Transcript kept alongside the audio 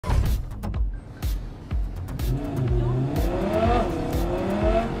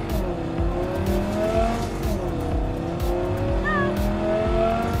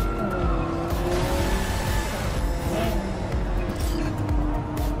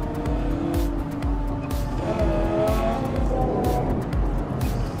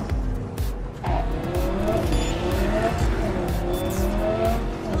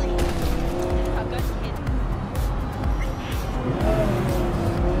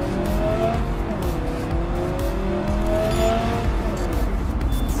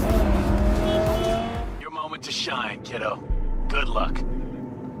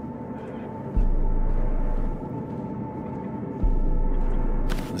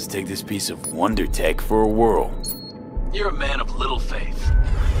Let's take this piece of wonder tech for a whirl. You're a man of little faith.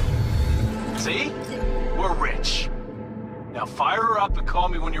 See? We're rich. Now fire her up and call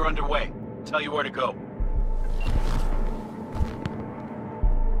me when you're underway. Tell you where to go.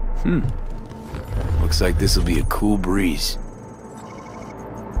 Looks like this'll be a cool breeze.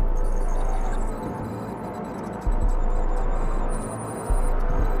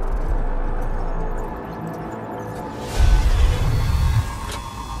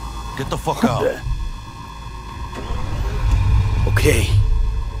 Get the fuck out. Okay.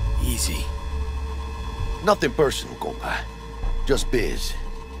 Easy. Nothing personal, compa. Just biz.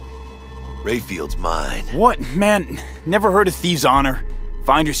 Rayfield's mine. What? Man, never heard of thieves' honor?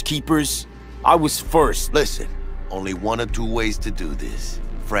 Finders keepers? I was first. Listen, only one of two ways to do this.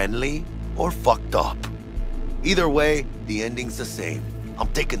 Friendly or fucked up. Either way, the ending's the same. I'm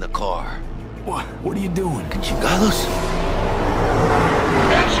taking the car. What are you doing? Chingados?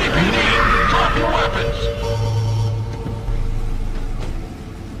 NCPD, drop your weapons!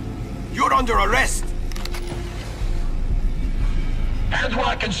 You're under arrest! Hands where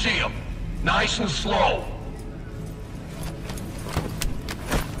I can see them. Nice and slow.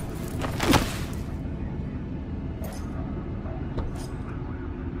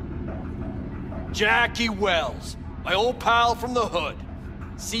 Jackie Wells, my old pal from the hood.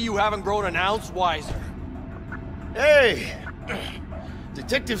 See you haven't grown an ounce wiser. Hey!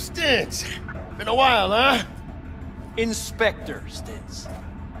 Detective Stintz. Been a while, huh? Inspector Stintz.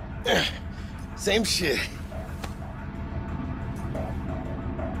 Same shit.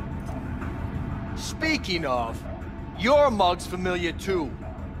 Speaking of, your mug's familiar too.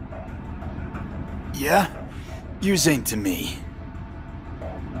 Yeah? Yours ain't to me.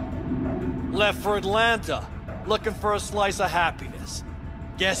 Left for Atlanta, looking for a slice of happiness.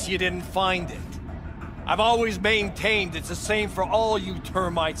 Guess you didn't find it. I've always maintained it's the same for all you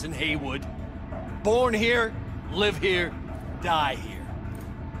termites in Haywood. Born here, live here, die here.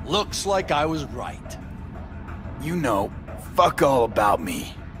 Looks like I was right. You know, fuck all about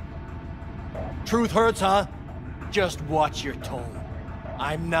me. Truth hurts, huh? Just watch your tone.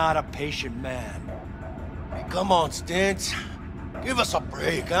 I'm not a patient man. Hey, come on, Stintz. Give us a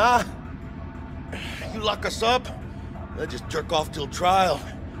break, huh? You lock us up, they'll just jerk off till trial.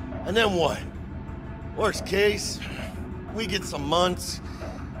 And then what? Worst case, we get some months.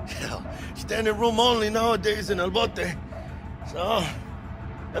 Hell, standing room only nowadays in El Bote. So,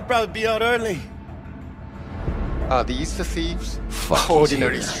 they'll probably be out early. Are these the thieves? Fuck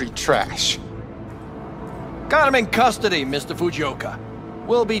Ordinary yeah. street trash. Got him in custody, Mr. Fujioka.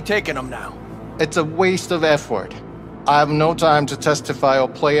 We'll be taking him now. It's a waste of effort. I have no time to testify or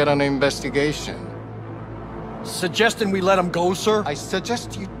play at an investigation. Suggesting we let him go, sir? I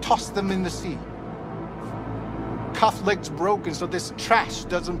suggest you toss them in the sea. Cuff leg's broken so this trash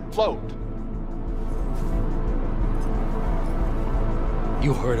doesn't float.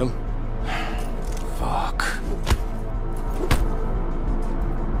 You heard him. Fuck.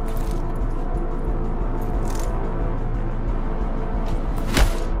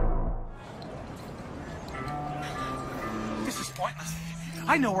 This is pointless.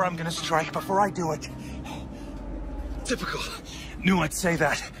 I know where I'm gonna strike before I do it. Typical. Knew I'd say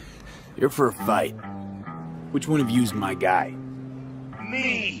that. You're for a fight. Which one of you's my guy?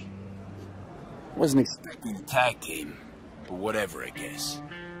 Me! Wasn't expecting a tag team, but whatever, I guess.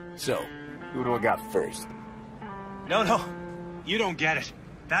 So, who do I got first? No. You don't get it.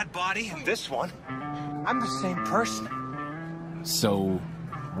 That body and this one, I'm the same person. So,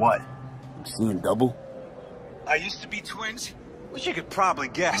 what? Seeing double? I used to be twins, which you could probably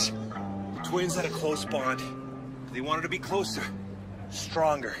guess. Twins had a close bond. They wanted to be closer,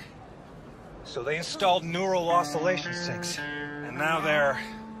 stronger. So they installed neural oscillation sinks. And now they're,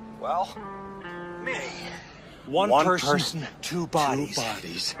 well, me. One person, two bodies.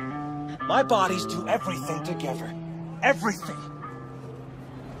 My bodies do everything together. Everything.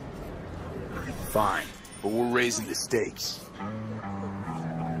 Fine, but we're raising the stakes.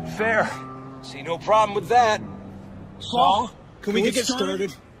 Fair. See no problem with that. So, can we get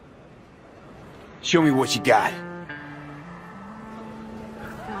started? Show me what you got.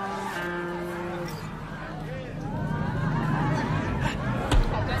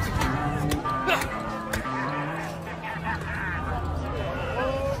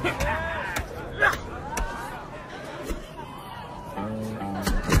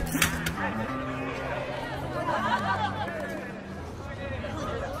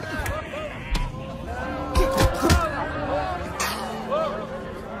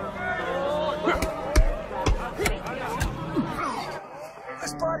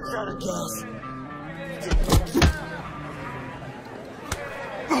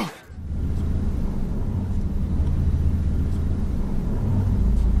 No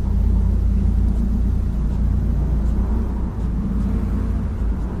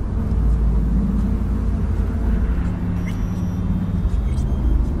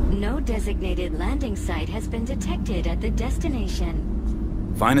designated landing site has been detected at the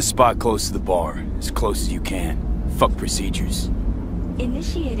destination. Find a spot close to the bar, as close as you can. Fuck procedures.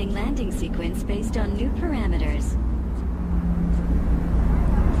 Initiating landing sequence based on new parameters.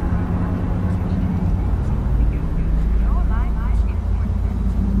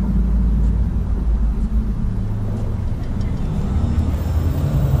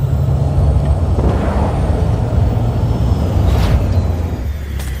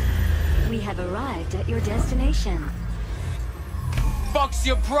 We have arrived at your destination. Fuck's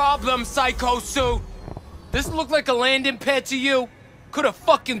your problem, Psycho Suit? This look like a landing pad to you? Could have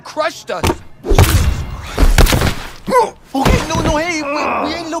fucking crushed us. Okay, no, hey,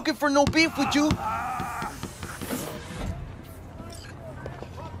 we ain't looking for no beef with you.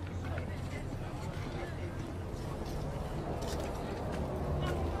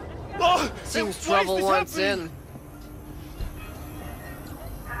 Seems trouble once in.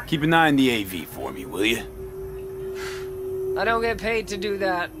 Keep an eye on the AV for me, will you? I don't get paid to do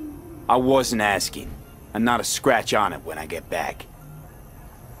that. I wasn't asking. And not a scratch on it when I get back.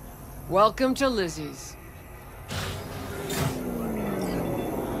 Welcome to Lizzie's.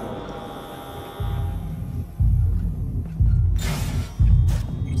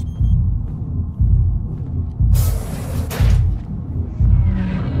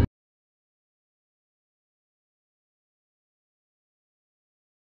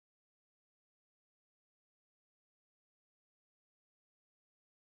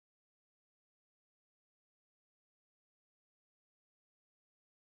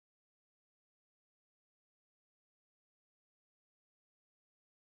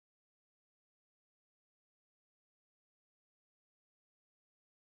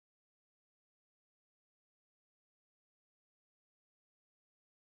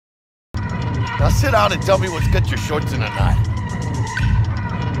 Now sit down and tell me what's got your shorts in a knot.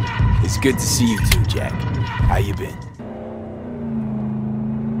 It's good to see you too, Jack. How you been?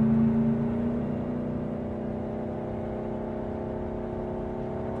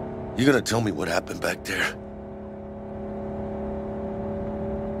 You gonna tell me what happened back there?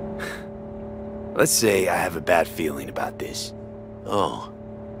 Let's say I have a bad feeling about this. Oh.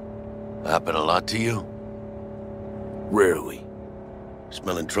 Happened a lot to you? Rarely.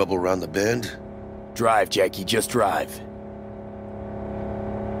 Smelling trouble around the bend? Drive, Jackie, just drive.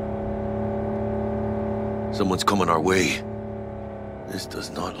 Someone's coming our way. This does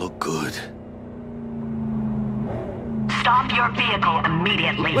not look good. Stop your vehicle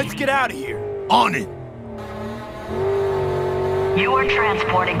immediately. Let's get out of here. On it! You are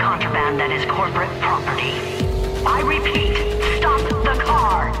transporting contraband that is corporate property. I repeat, stop the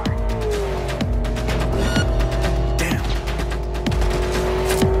car.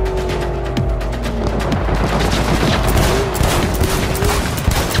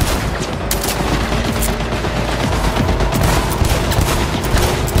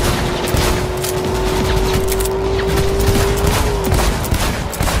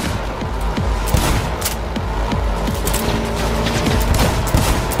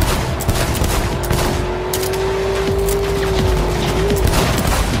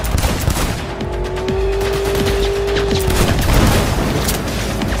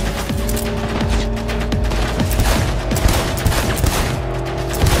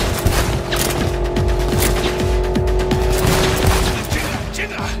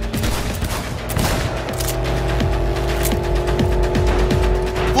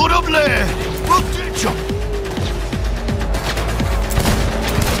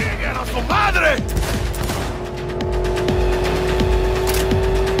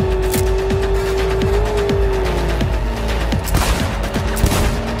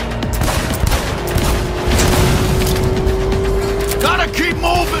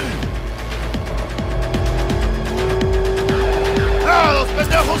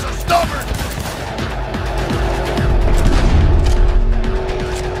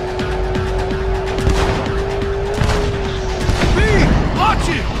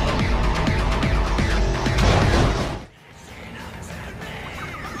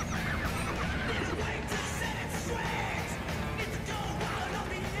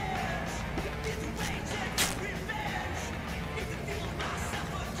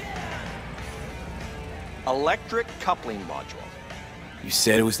 Electric coupling module. You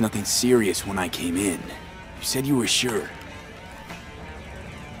said it was nothing serious when I came in. You said you were sure.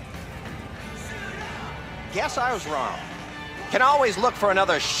 Guess I was wrong. Can always look for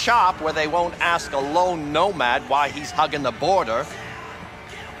another shop where they won't ask a lone nomad why he's hugging the border.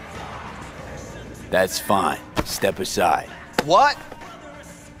 That's fine. Step aside. What?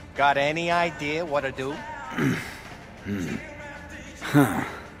 Got any idea what to do? Huh.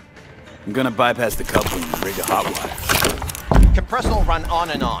 I'm gonna bypass the coupling and rig a hot wire. Compressor will run on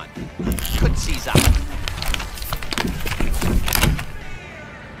and on. Could seize up.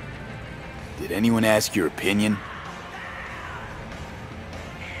 Did anyone ask your opinion?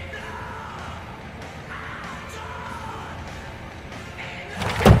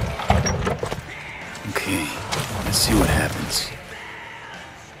 Okay, let's see what happens.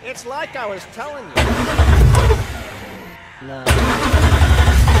 It's like I was telling you. No.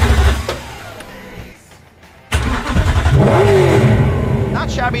 Not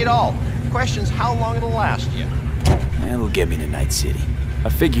shabby at all. Question's how long it'll last you. That'll get me to Night City.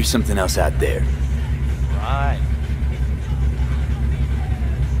 I'll figure something else out there. Right.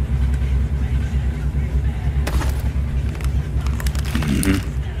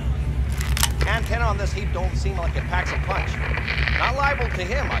 Antenna on this heap don't seem like it packs a punch. Not liable to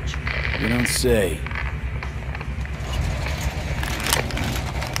hear much. You don't say.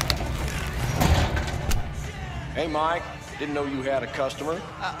 Hey, Mike. Didn't know you had a customer.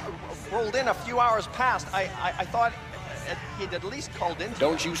 Rolled in a few hours past. I thought he'd at least called in.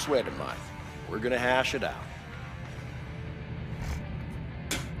 Don't you sweat it, Mike. We're gonna hash it out.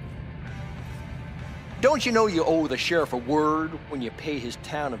 Don't you know you owe the sheriff a word when you pay his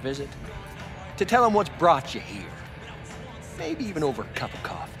town a visit? To tell him what's brought you here. Maybe even over a cup of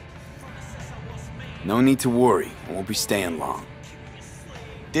coffee. No need to worry. I won't be staying long.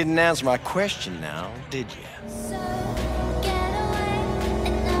 Didn't answer my question now, did you?